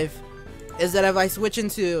alive is that if I switch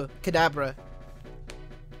into Kadabra.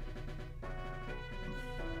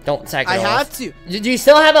 Don't sack it I off. have to. Do you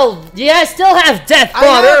still have a... Yeah, I still have Death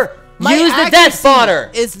Fodder! Use the Death Fodder!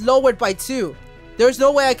 Is lowered by 2. There's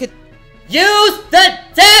no way I could... Use the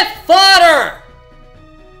Death Fodder!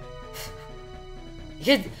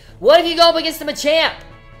 What if you go up against a Machamp?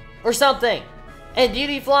 Or something? And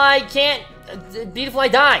Beautifly can't... Beautifly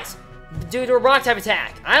dies. Due to a rock type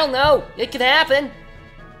attack. I don't know. It could happen.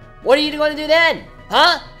 What are you going to do then?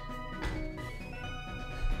 Huh?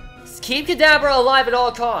 Just keep Kadabra alive at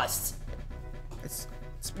all costs.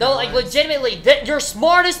 No, like legitimately, your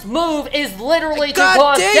smartest move is literally to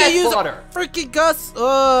cause Death Fodder. Freaking Gus!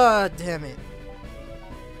 Oh, damn it!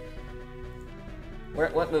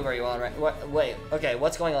 What move are you on right? Wait. Okay,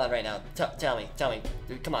 what's going on right now? Tell me.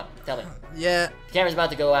 Dude, come on, tell me. Yeah. The camera's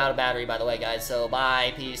about to go out of battery, by the way, guys. So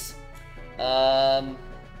bye, peace. All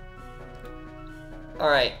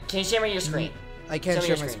right. Can you share me your screen? I can't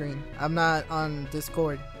share my screen. I'm not on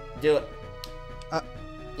Discord. Do it.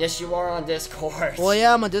 Yes, you are on Discord. Well,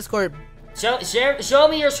 yeah, I'm on Discord. Show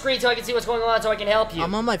me your screen so I can see what's going on, so I can help you.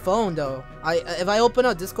 I'm on my phone though. If I open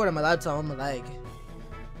up Discord on my laptop, I'm gonna lag.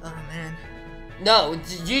 Oh man. No,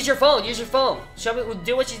 use your phone. Use your phone. Show me.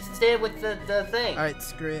 Do what you did with the thing. All right,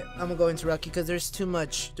 screw it. I'm gonna go into Rocky because there's too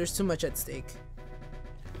much. There's too much at stake.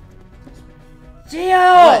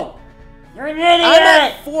 Gio! What? You're an idiot! I'm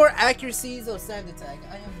at 4 accuracies of sand attack.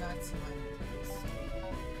 I am not smiling.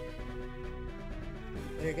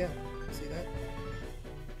 There you go. See that?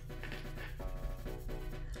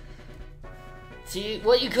 See,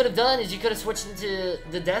 what you could have done is you could have switched into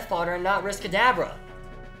the Death Fodder and not risk Kadabra.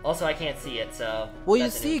 Also, I can't see it, so... Well, you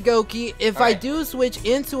see, Gokey, if I do switch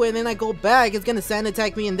into it and then I go back, it's gonna sand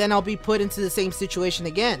attack me and then I'll be put into the same situation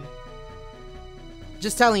again.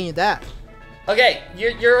 Just telling you that. Okay,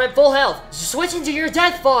 you're at full health. Switch into your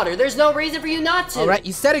Death Fodder. There's no reason for you not to. Alright,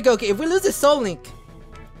 you said it, Gokey. If we lose the SoulLink,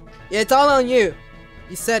 yeah, it's all on you.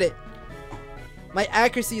 You said it. My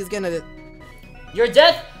accuracy is gonna... Your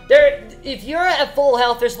death... If you're at full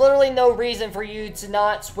health, there's literally no reason for you to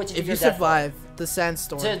not switch into your Death Fodder. If you survive the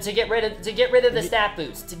sandstorm. To get rid of the stat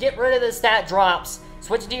boost. To get rid of the stat drops,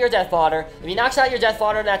 switch into your Death Fodder. If he knocks out your Death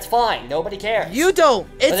Fodder, that's fine. Nobody cares. You don't.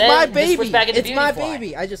 It's my baby. It's my Fly.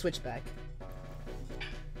 baby. I just switched back.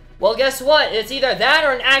 Well, guess what? It's either that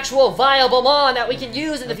or an actual viable mon that we can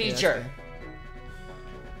use in the future.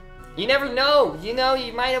 You never know. You know,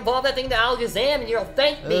 you might evolve that thing to Alakazam and you'll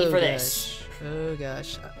thank me for this. Oh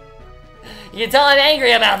gosh. You can tell I'm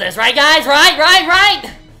angry about this, right guys? Right?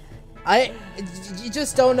 You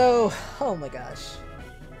just don't know. Oh my gosh.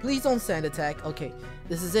 Please don't sand attack. Okay,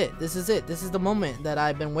 this is it. This is it. This is the moment that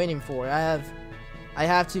I've been waiting for. I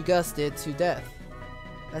have to gust it to death.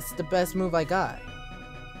 That's the best move I got.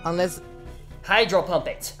 Unless... Hydro Pump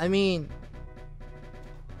it. I mean...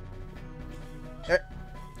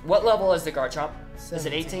 What level is the Garchomp? 17. Is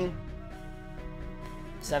it 18?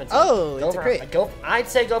 17. Oh, it's a crit. I'd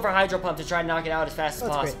say go for Hydro Pump to try and knock it out as fast as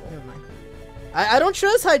possible. Never mind. I don't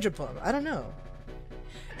trust Hydro Pump. I don't know.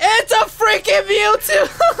 It's a freaking Mewtwo!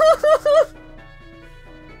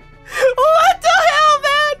 What the hell,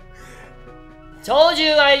 man? Told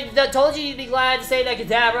you, I told you you'd be glad to say that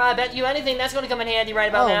Kadabra. I bet you anything that's going to come in handy right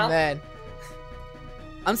about now. Oh, man.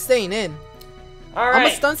 I'm staying in. Alright. I'm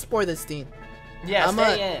a stun spore this team. Yeah,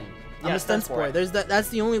 stay in. I'm a stun spore. That's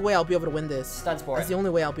the only way I'll be able to win this. Stun spore. That's the only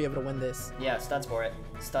way I'll be able to win this. Yeah, stun spore it.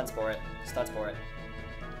 Stun spore it. Stun spore it.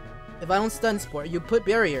 If I don't stun spore, you put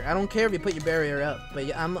barrier. I don't care if you put your barrier up,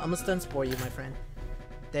 but I'm a stun spore you, my friend.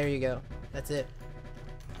 There you go. That's it.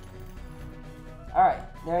 Alright,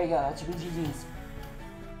 there you go. That should be GG's.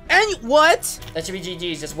 And what? That should be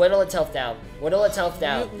GG's. Just whittle its health down. Whittle its health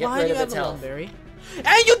down. Get rid of its health. And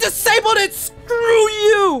you disabled it! Screw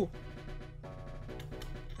you!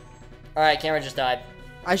 Alright, camera just died.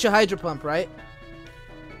 I should Hydro Pump, right?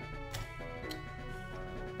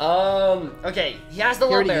 Okay. He has the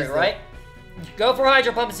low berry, right? Go for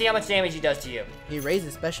Hydro Pump and see how much damage he does to you. He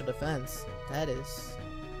raises special defense. That is...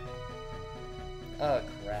 Oh,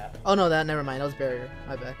 crap. Oh, no, never mind. That was barrier.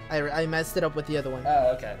 My bad. I messed it up with the other one.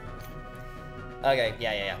 Oh, okay. Okay,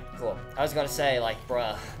 yeah. Cool. I was gonna say, like,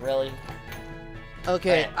 bruh, really?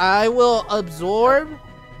 Okay, I will absorb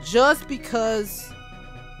just because...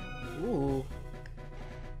 Ooh.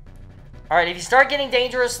 Alright, if you start getting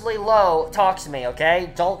dangerously low, talk to me,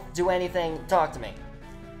 okay? Don't do anything, talk to me.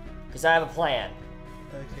 Because I have a plan.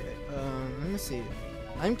 Okay, let me see.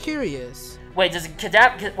 I'm curious. Wait,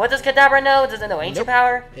 what does Kadabra know? Does it know Ancient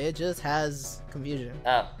Power? It just has Confusion.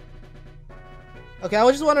 Oh. Okay,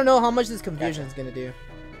 I just want to know how much this Confusion is gonna do.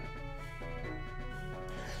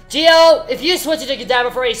 Gio, if you switch it to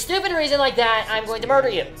Kadabra for a stupid reason like that, I'm going to murder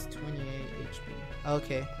you. 28 HP.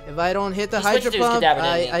 Okay, if I don't hit the Hydro Pump,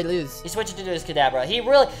 I lose. He switched it to his Kadabra. He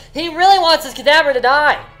really wants his Kadabra to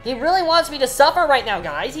die. He really wants me to suffer right now,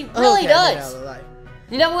 guys. He really does.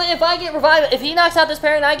 You know what? If I get revive, if he knocks out this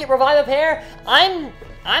pair and I get revive a pair, I'm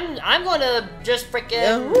gonna just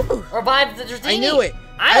freaking revive the Dratini. I knew it.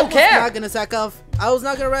 I don't care. I was not gonna sack off. I was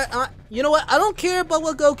not gonna. You know what? I don't care about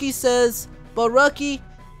what Gokey says, but Rocky,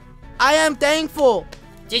 I am thankful.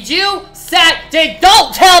 Did you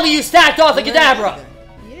don't tell me you stacked off the Kadabra.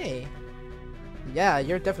 Yay. Yeah,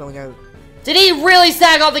 you're definitely gonna. Did he really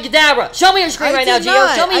stack off the Kadabra? Show me your screen right now,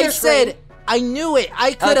 Gio. Show me your screen. I said I knew it.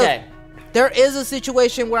 I could have. There is a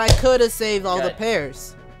situation where I could have saved all the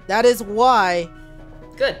pairs. That is why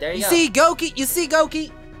Good. There you go. See, Gokey. You see,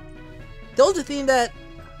 Gokey. The only thing that.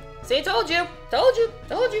 See, I told you. Told you.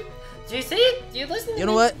 Told you. Do you see? Do you listen to me? You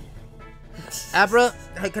know what? Abra,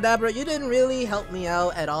 hey, Kadabra, you didn't really help me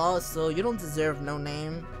out at all, so you don't deserve no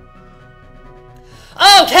name.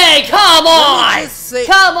 Okay, come on! Say...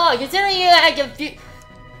 Come on, considering you had confused.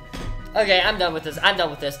 Okay, I'm done with this. I'm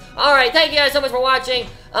done with this. Alright, thank you guys so much for watching.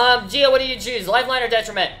 Gio, what do you choose? Lifeline or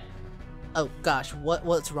Detriment? Oh gosh,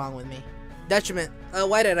 what's wrong with me? Detriment.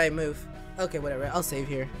 Why did I move? Okay, whatever. I'll save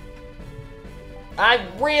here. I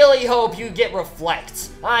really hope you get Reflect.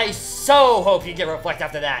 I so hope you get Reflect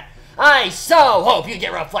after that. I so hope you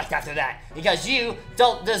get Reflect after that, because you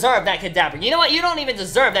don't deserve that Kadabra. You know what? You don't even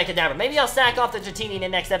deserve that Kadabra. Maybe I'll sack off the Dratini in the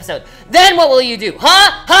next episode. Then what will you do?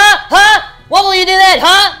 Huh? Huh? Huh? What will you do then?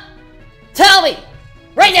 Huh? Tell me!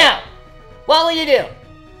 Right now! What will you do?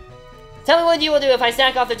 Tell me what you will do if I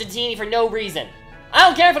sack off the Dratini for no reason. I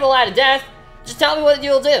don't care if it'll lie to death. Just tell me what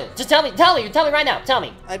you'll do. Just tell me right now. Tell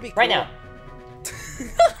me. I'd be cool. Right now.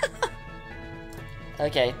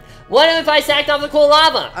 Okay. What if I sacked off the cool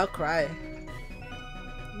lava? I'll cry.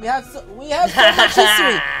 We have so much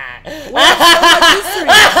history.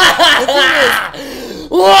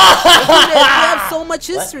 We have so much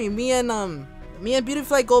history. Me and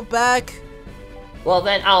Beautifly go back. Well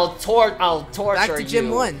then, I'll torture back to Gym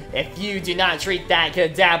you 1. if you do not treat that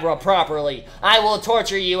Kadabra properly. I will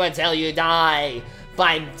torture you until you die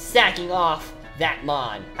by sacking off that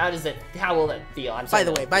Mon. How will that feel? I'm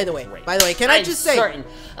sorry. By the way, can I just say?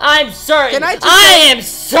 I'm certain. Can I just I say? am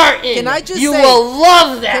certain. Can I just you say? will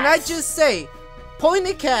love that. Can I just say,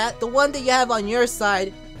 Pointed Cat, the one that you have on your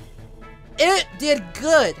side, it did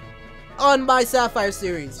good on my Sapphire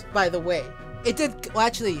series. By the way, it did. Well,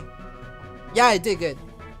 actually, yeah, it did good.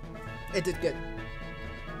 It did good.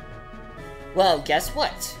 Well, guess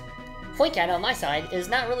what? Point Cat on my side is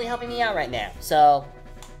not really helping me out right now. So,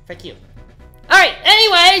 frick you. Alright,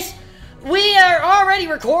 anyways, we are already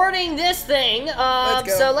recording this thing,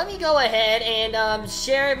 so let me go ahead and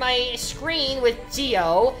share my screen with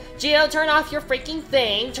Gio. Gio, turn off your freaking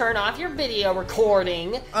thing, turn off your video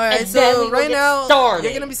recording, Alright, and so then we will right get now, started.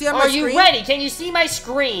 you're gonna be seeing my screen? Are you ready? Can you see my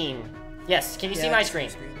screen? Yes, can you see my screen?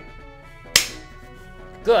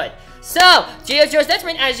 Good. So, Gio chose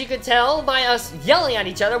Detriment, as you could tell by us yelling at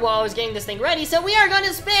each other while I was getting this thing ready, so we are going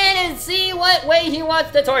to spin and see what way he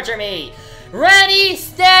wants to torture me. Ready,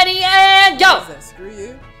 steady, and go! Screw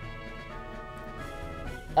you.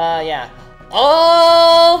 Yeah.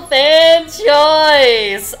 Oh, fan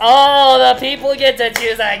choice! Oh, the people get to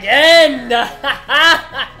choose again!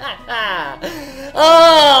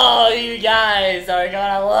 Oh, you guys are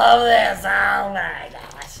gonna love this! Oh my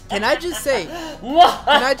gosh! Can I just say,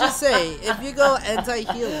 if you go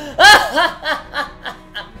anti-healing...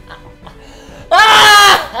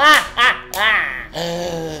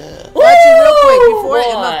 Actually, real quick, before I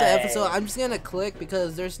end off the episode, I'm just gonna click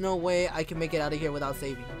because there's no way I can make it out of here without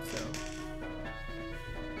saving. So.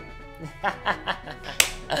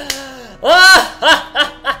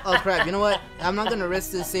 Oh crap! You know what? I'm not gonna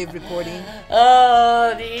risk this save recording.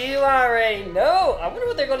 Oh, you already know. I wonder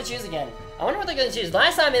what they're gonna choose again. I wonder what they're gonna choose.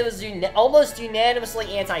 Last time it was almost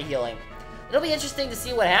unanimously anti-healing. It'll be interesting to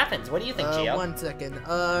see what happens. What do you think, Gio? 1 second.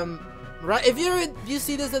 Right, if you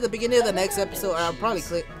see this at the beginning of the next episode, I'll probably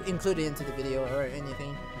include it into the video or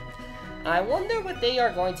anything. I wonder what they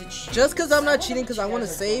are going to choose. Just because I'm not cheating, because I want to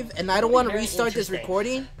save and I don't want to restart this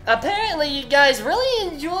recording. Apparently, you guys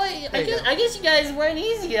really enjoy. I guess you guys weren't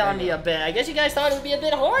easy on me a bit. I guess you guys thought it would be a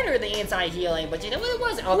bit harder, the anti-healing, but you know what, it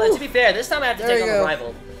wasn't. Although to be fair, this time I have to take on the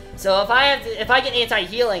rival. So if I get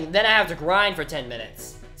anti-healing, then I have to grind for 10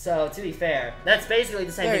 minutes. So to be fair, that's basically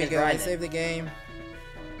the same thing as grinding. Save the game.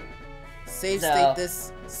 Save state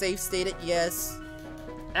this. Save state it. Yes.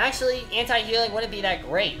 Actually, anti-healing wouldn't be that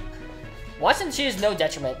great. Watch them choose no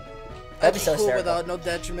detriment. I'd be so cool without no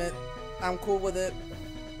detriment. I'm cool with it.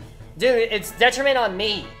 Dude, it's detriment on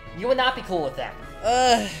me. You would not be cool with that.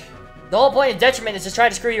 The whole point of detriment is to try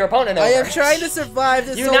to screw your opponent over. I am trying to survive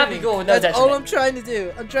this. You would not be cool with no detriment. That's all I'm trying to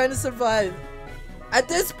do. I'm trying to survive. At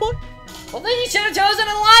this point. Well, then you should have chosen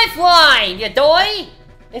a lifeline, you doy.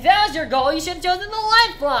 If that was your goal, you should have chosen the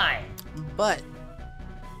lifeline. But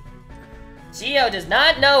Gio does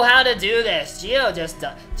not know how to do this. Gio just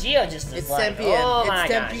is like, oh my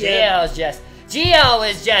god, Gio is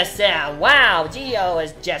just, wow, Gio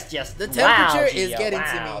is just, the temperature is getting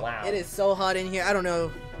to me. Wow. It is so hot in here. I don't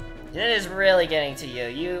know. It is really getting to you.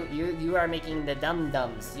 You are making the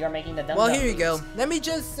dum-dums. You are making the dum-dums. Well, here you go. Let me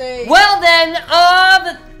just say. Well then,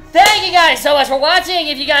 thank you guys so much for watching.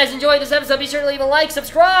 If you guys enjoyed this episode, be sure to leave a like,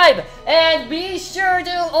 subscribe, and be sure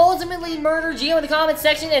to ultimately ultimately murder Geo in the comments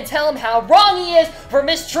section and tell him how wrong he is for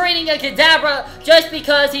mistreating a Kadabra just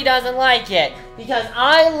because he doesn't like it. Because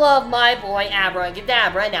I love my boy Abra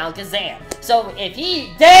Kadabra and Alakazam. So if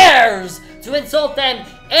he dares to insult them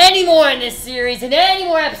anymore in this series, in any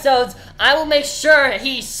more episodes, I will make sure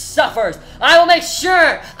he suffers. I will make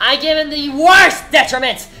sure I give him the worst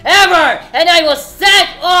detriments ever. And I will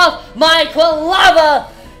set off my Quilava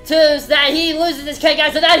so that he loses his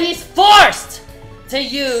K-Guy so that he's forced to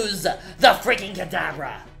use the freaking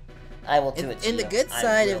Kadabra. I will do it, Geo. In the good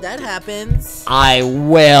side, if that happens... I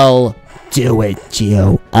will do it,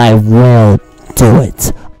 Geo. I will do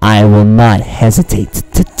it. I will not hesitate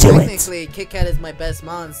to do it. Technically, Kit Kat is my best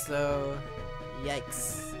mon, so...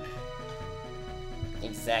 Yikes.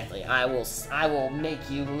 Exactly. I will make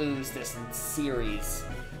you lose this series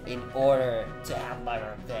in order to have my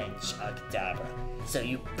revenge on Kadabra. So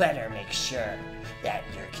you better make sure that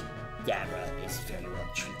your Kadabra is very well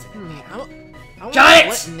treated. I Got wonder it!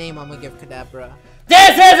 what name I'm gonna give Kadabra.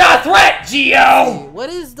 This is a threat, Geo! What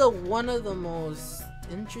is the one of the most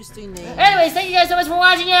interesting names? Anyways, thank you guys so much for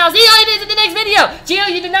watching, and I'll see you guys in the next video! Geo,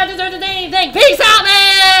 you did not deserve to do anything! Peace out,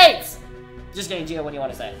 mates! Just kidding, Geo, what do you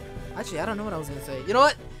want to say? Actually, I don't know what I was gonna say. You know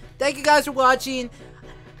what? Thank you guys for watching.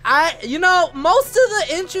 Most of the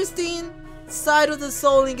interesting side of the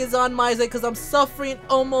SoulLink is on my side because I'm suffering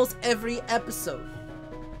almost every episode.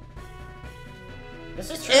 This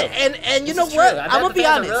is true. And you know what? I'm gonna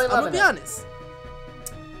be honest.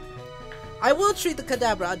 I will treat the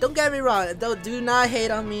Kadabra. Don't get me wrong. Do not hate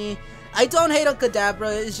on me. I don't hate on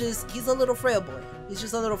Kadabra. It's just he's a little frail boy. He's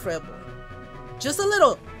just a little frail boy. Just a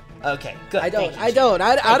little. Okay, good. I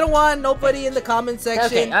don't want nobody in the comment section.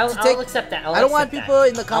 Okay, I'll accept that. I don't want people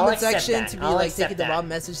in the comment section to be like taking the wrong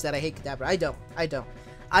message that I hate Kadabra. I don't.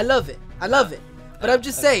 I love it. But I'm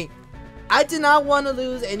just saying, I did not want to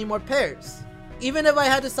lose any more pairs. Even if I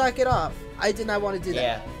had to suck it off, I did not want to do that.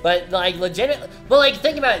 Yeah, but like legitimately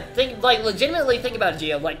think about it,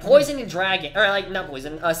 Geo. Like poison and dragon, or like not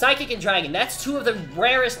poison, psychic and dragon. That's two of the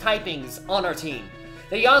rarest typings on our team.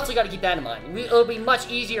 So you also got to keep that in mind. It'll be much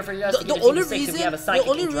easier for us to get a team of 6 if we have a psychic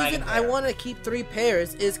and dragon. The only reason I want to keep 3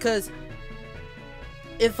 pairs is because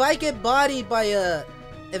if I get bodied by a,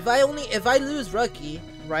 if I lose Rocky,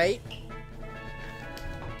 right?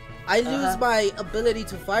 I lose my ability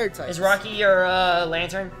to fire type. Is Rocky your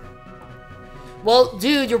lantern? Well,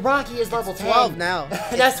 dude, your Rocky is level 10. 12 now.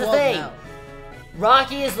 That's the thing. Now.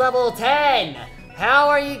 Rocky is level 10. How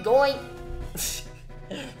are you going?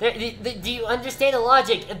 Do you understand the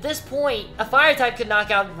logic? At this point, a fire type could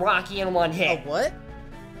knock out Rocky in 1 hit. A what?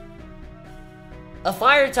 A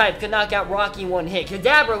fire type could knock out Rocky in 1 hit.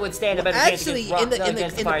 Kadabra would stand a better chance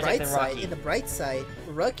against the fire type than Rocky. In the bright side,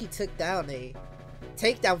 Rocky took down a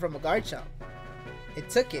takedown from a guard chop. It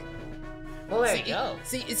took it. Well, there you go.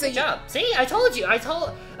 Good job. See, I told you. I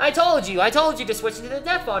told you to switch into the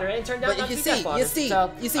Death Fodder, and it turned out not to be Death Fodder. You see,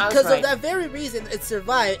 because of that very reason it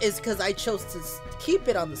survived is because I chose to keep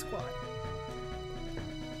it on the squad.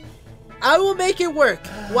 I will make it work.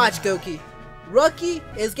 Watch, Gokey. Rocky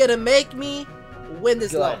is gonna make me win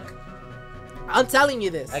this long. I'm telling you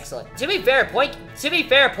this. Excellent. To be fair, Point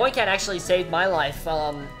Cat actually saved my life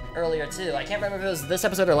earlier too. I can't remember if it was this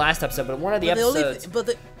episode or last episode, but one of the episodes. It was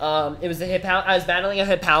the I was battling a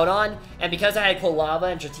Hippowdon, and because I had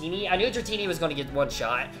Quilava and Dratini, I knew Dratini was going to get 1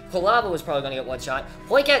 shot. Quilava was probably going to get 1 shot.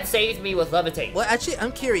 Point Cat saved me with Levitate. Well, actually,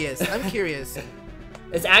 I'm curious. It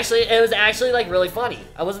was actually like really funny.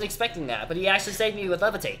 I wasn't expecting that, but he actually saved me with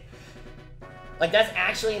Levitate. Like, that's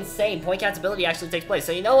actually insane. Point Cat's ability actually takes place.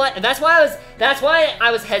 So you know what? And that's why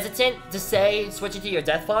I was hesitant to say switch into your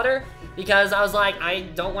Death Fodder. Because I was like, I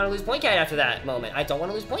don't want to lose Point Cat after that moment. I don't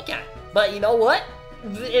want to lose Point Cat. But you know what?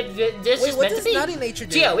 This is meant to be. What does Naughty Nature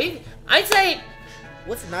do? Geo, I'd say...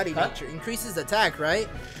 What's Naughty Nature? Increases attack, right?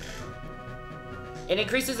 It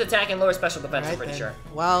increases attack and lowers special defense, I'm pretty sure.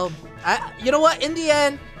 Well, you know what? In the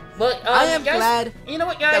end, but, I am glad you know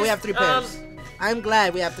what, guys? that we have 3 pairs. I'm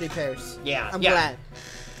glad we have 3 pairs. Yeah, I'm glad.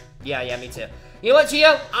 Yeah, me too. You know what,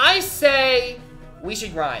 Geo? I say we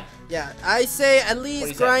should grind. Yeah, I say at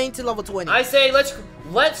least grind to level 20. I say let's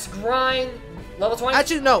grind level 20.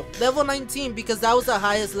 Actually, no, level 19 because that was the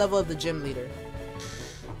highest level of the gym leader.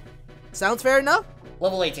 Sounds fair enough?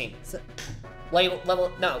 Level 18. Level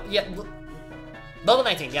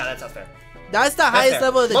 19. Yeah, that sounds fair. That's the highest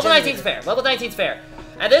level of the gym leader. Level 19's fair. Level 19's fair.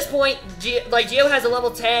 At this point, Geo has a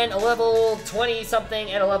level 10, a level 20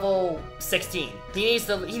 something, and a level 16.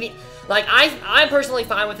 I'm personally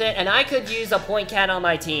fine with it, and I could use a Point Cat on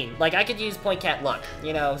my team. Like, I could use Point Cat luck,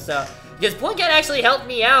 you know, so... Because Point Cat actually helped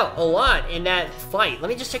me out a lot in that fight. Let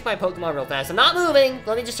me just check my Pokemon real fast. I'm not moving.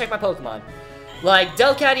 Let me just check my Pokemon. Like,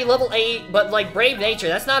 Delcatty level 8, but like Brave Nature,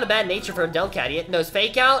 that's not a bad nature for a Delcatty. It knows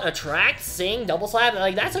Fake Out, Attract, Sing, Double Slap,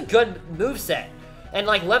 like that's a good moveset. And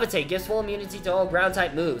like Levitate gives full immunity to all ground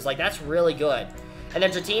type moves, like that's really good. And then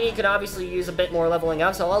Dratini could obviously use a bit more leveling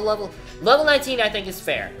up, so level 19 I think is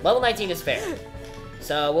fair. Level 19 is fair.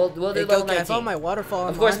 So we'll do level 19. I found my waterfall.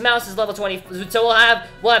 Of course, Mouse is level 20, so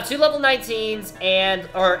we'll have 2 level 19s and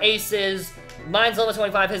or aces. Mine's level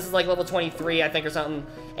 25, his is like level 23, I think, or something,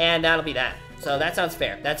 and that'll be that. So that sounds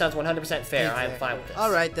fair. That sounds 100% fair. I'm fine with this.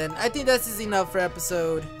 Alright then. I think this is enough for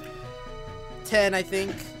episode 10, I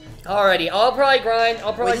think. Alrighty, I'll probably grind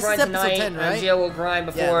tonight. 10, right? Gio will grind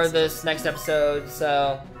before this next episode,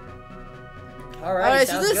 so... Alright,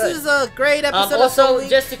 so this is a great episode also, of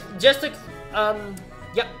just to,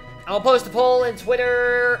 yep, I'll post a poll in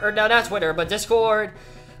Twitter, or no, not Twitter, but Discord.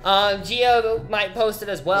 Gio might post it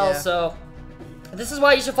as well, so... This is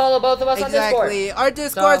why you should follow both of us on Discord. Exactly. Our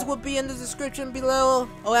Discords will be in the description below.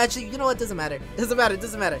 Oh, actually, you know what? Doesn't matter. Doesn't matter.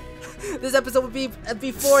 This episode will be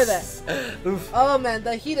before that. Oof. Oh man,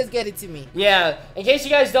 the heat is getting to me. Yeah. In case you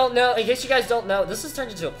guys don't know, this has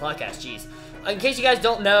turned into a podcast. Jeez. In case you guys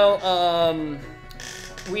don't know,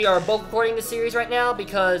 we are both recording this series right now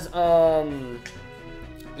because,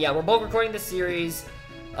 yeah, we're both recording this series.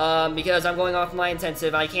 Because I'm going off my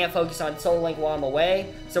intensive, I can't focus on SoulLink while I'm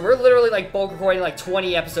away. So we're literally like bulk recording like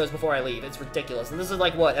 20 episodes before I leave. It's ridiculous. And this is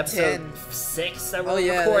like what, episode 6 that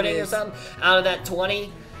we're recording or something out of that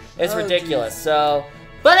 20. It's ridiculous. Geez. So,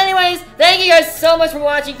 but anyways, thank you guys so much for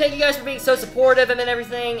watching. Thank you guys for being so supportive and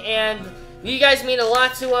everything. And you guys mean a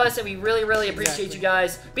lot to us, and we really, really appreciate you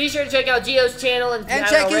guys. Be sure to check out Gio's channel and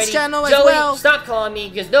check his channel as Joey, well. Stop calling me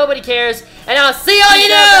because nobody cares. And I'll see all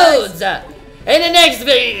you dudes in the next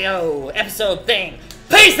video episode thing.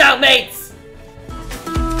 Peace out, mates!